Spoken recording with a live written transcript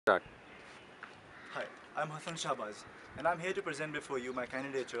Start. Hi, I'm HasanShahbaz, and I'm here to present before you my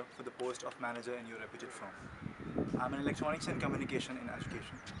candidature for the post of manager in your reputed firm. I'm in electronics and communication in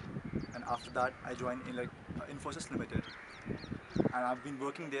education, and after that, I joined Infosys Limited, and I've been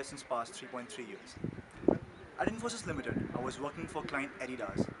working there since past 3.3 years. At Infosys Limited, I was working for client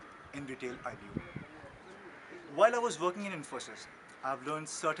Adidas in retail IBU. While I was working in Infosys, I've learned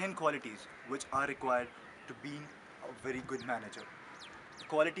certain qualities which are required to being a very good manager. The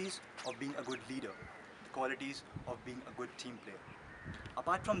qualities of being a good leader, the qualities of being a good team player.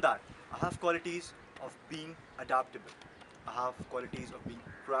 Apart from that, I have qualities of being adaptable. I have qualities of being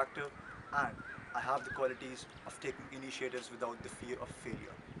proactive, and I have the qualities of taking initiatives without the fear of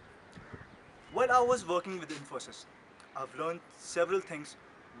failure. While I was working with Infosys, I've learned several things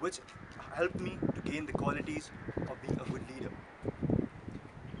which helped me to gain the qualities of being a good leader.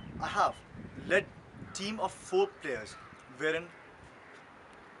 I have led team of 4 players wherein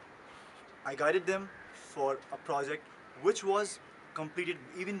I guided them for a project which was completed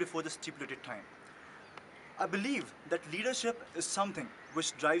even before the stipulated time. I believe that leadership is something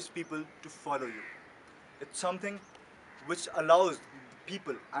which drives people to follow you. It's something which allows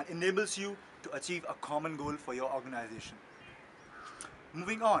people and enables you to achieve a common goal for your organization.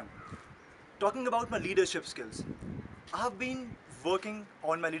 Moving on, talking about my leadership skills. I have been working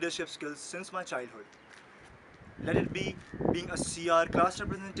on my leadership skills since my childhood. Let it be being a CR class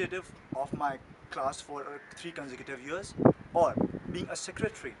representative of my class for 3 consecutive years, or being a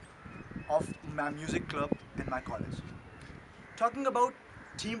secretary of my music club in my college. Talking about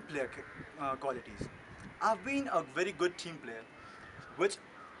team player qualities, I've been a very good team player, which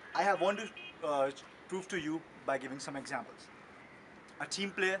I have want to prove to you by giving some examples. A team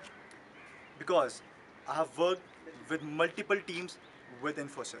player because I have worked with multiple teams with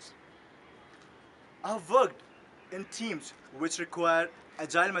Infosys. I have worked in teams which require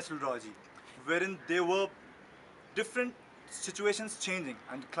agile methodology, wherein there were different situations changing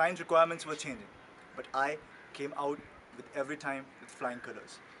and client requirements were changing. But I came out with every time with flying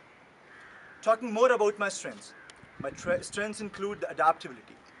colors. Talking more about my strengths, my strengths include the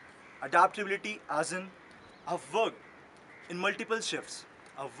adaptability. Adaptability, as in, I've worked in multiple shifts.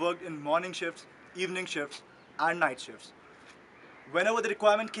 I've worked in morning shifts, evening shifts, and night shifts. Whenever the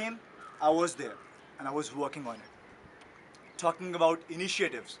requirement came, I was there and I was working on it. Talking about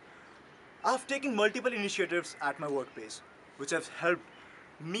initiatives, I've taken multiple initiatives at my workplace, which have helped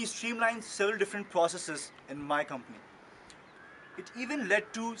me streamline several different processes in my company. It even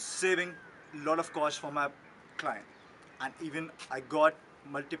led to saving a lot of cost for my client, and even I got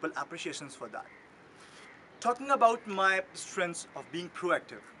multiple appreciations for that. Talking about my strengths of being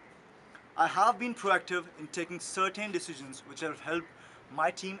proactive, I have been proactive in taking certain decisions which have helped my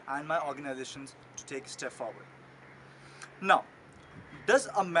team and my organizations to take a step forward. Now, does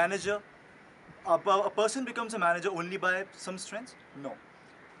a person becomes a manager only by some strengths? No.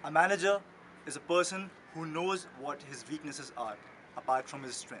 A manager is a person who knows what his weaknesses are apart from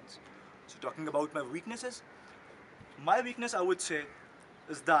his strengths. So talking about my weakness I would say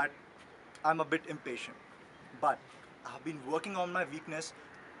is that I'm a bit impatient. But I've been working on my weakness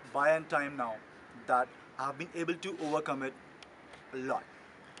by and time now that I've been able to overcome it a lot.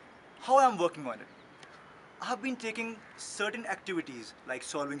 How I'm working on it? I have been taking certain activities like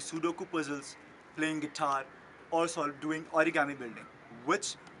solving Sudoku puzzles, playing guitar, or doing origami building,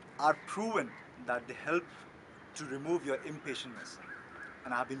 which are proven that they help to remove your impatientness,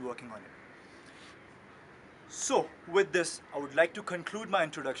 and I have been working on it. So, with this, I would like to conclude my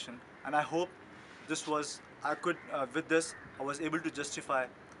introduction, and I hope with this, I was able to justify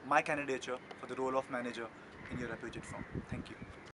my candidature for the role of manager in your reputed firm. Thank you.